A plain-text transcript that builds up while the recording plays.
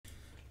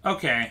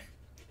Okay,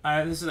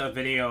 this is a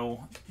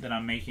video that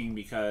I'm making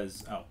because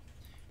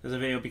this is a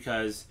video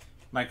because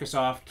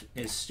Microsoft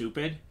is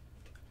stupid.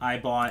 I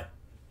bought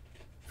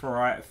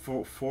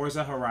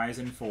Forza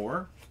Horizon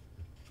 4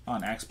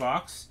 on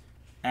Xbox,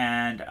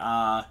 and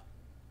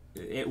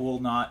it will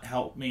not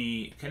help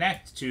me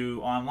connect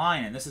to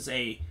online. And this is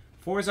a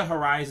Forza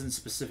Horizon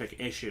specific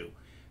issue.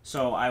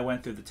 So I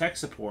went through the tech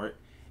support,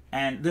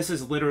 and this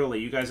is literally,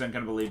 you guys aren't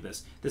going to believe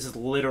this, this is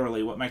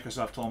literally what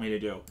Microsoft told me to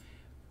do.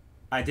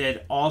 I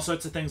did all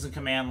sorts of things in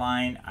command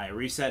line. I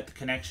reset the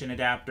connection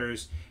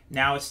adapters.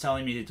 Now it's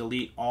telling me to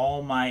delete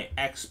all my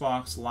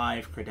Xbox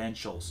Live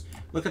credentials.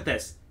 Look at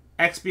this.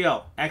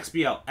 XBL,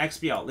 XBL,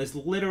 XBL. There's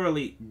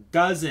literally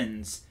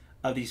dozens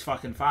of these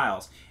fucking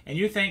files. And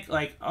you think,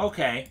 like,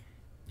 okay,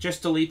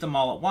 just delete them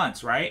all at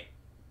once, right?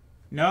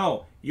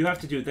 No, you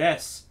have to do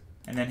this,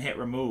 and then hit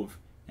remove,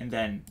 and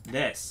then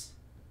this.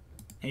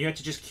 And you have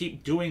to just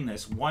keep doing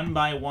this one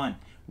by one.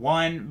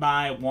 One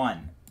by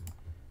one.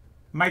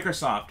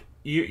 Microsoft,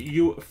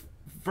 you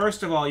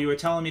first of all, you were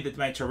telling me that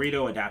my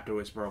Torito adapter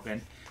was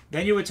broken.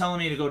 Then you were telling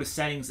me to go to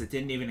settings that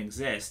didn't even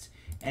exist.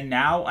 And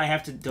now I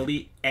have to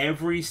delete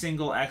every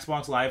single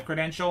Xbox Live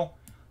credential?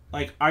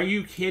 Like, are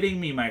you kidding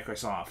me,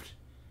 Microsoft?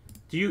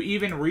 Do you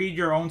even read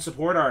your own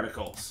support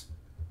articles?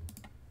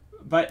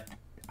 But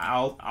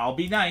I'll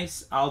be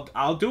nice.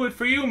 I'll do it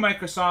for you,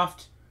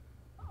 Microsoft.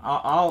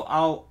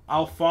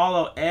 I'll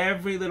follow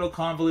every little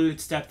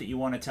convoluted step that you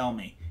want to tell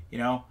me, you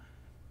know?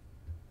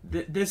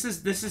 This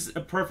is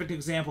a perfect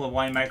example of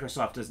why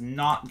Microsoft does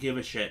not give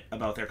a shit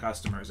about their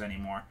customers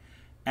anymore.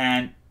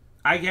 And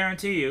I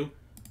guarantee you,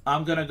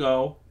 I'm going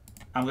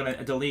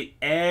to delete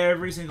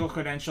every single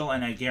credential,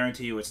 and I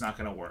guarantee you it's not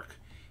going to work.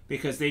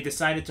 Because they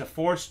decided to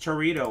force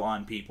Torito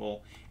on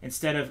people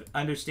instead of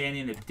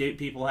understanding that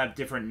people have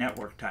different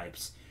network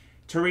types.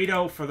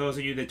 Torito, for those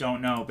of you that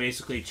don't know,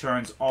 basically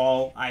turns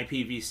all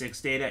IPv6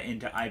 data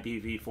into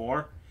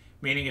IPv4.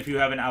 Meaning, if you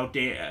have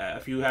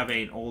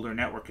an older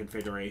network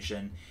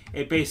configuration,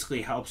 it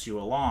basically helps you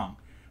along.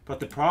 But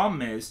the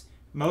problem is,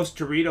 most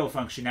Torito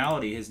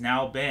functionality has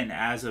now been,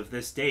 as of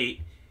this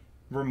date,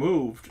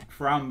 removed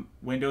from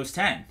Windows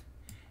 10.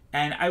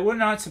 And it would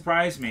not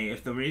surprise me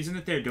if the reason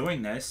that they're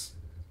doing this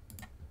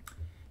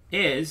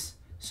is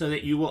so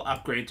that you will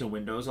upgrade to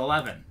Windows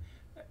 11.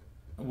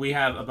 We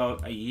have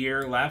about a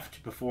year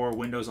left before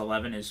Windows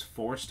 11 is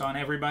forced on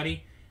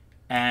everybody,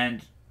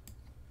 and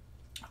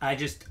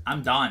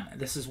I'm done.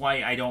 This is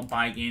why I don't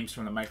buy games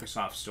from the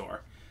Microsoft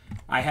Store.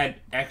 I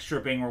had extra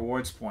Bing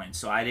Rewards points,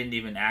 so I didn't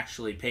even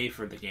actually pay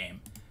for the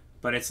game.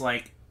 But it's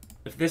like,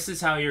 if this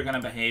is how you're going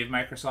to behave,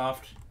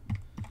 Microsoft...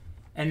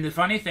 And the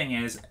funny thing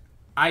is,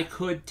 I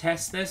could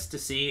test this to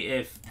see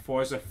if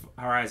Forza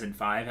Horizon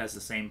 5 has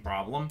the same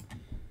problem.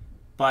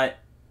 But,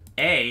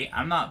 A,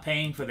 I'm not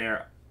paying for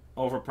their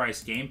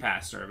overpriced Game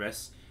Pass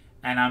service,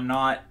 and I'm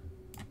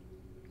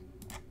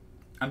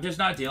just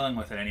not dealing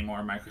with it anymore,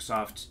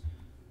 Microsoft.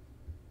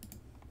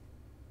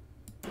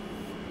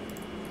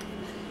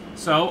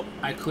 So,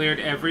 I cleared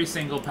every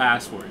single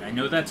password. I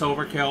know that's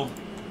overkill,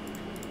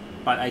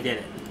 but I did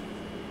it.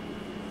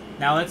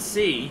 Now let's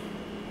see.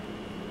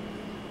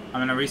 I'm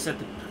going to reset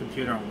the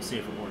computer and we'll see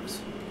if it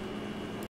works.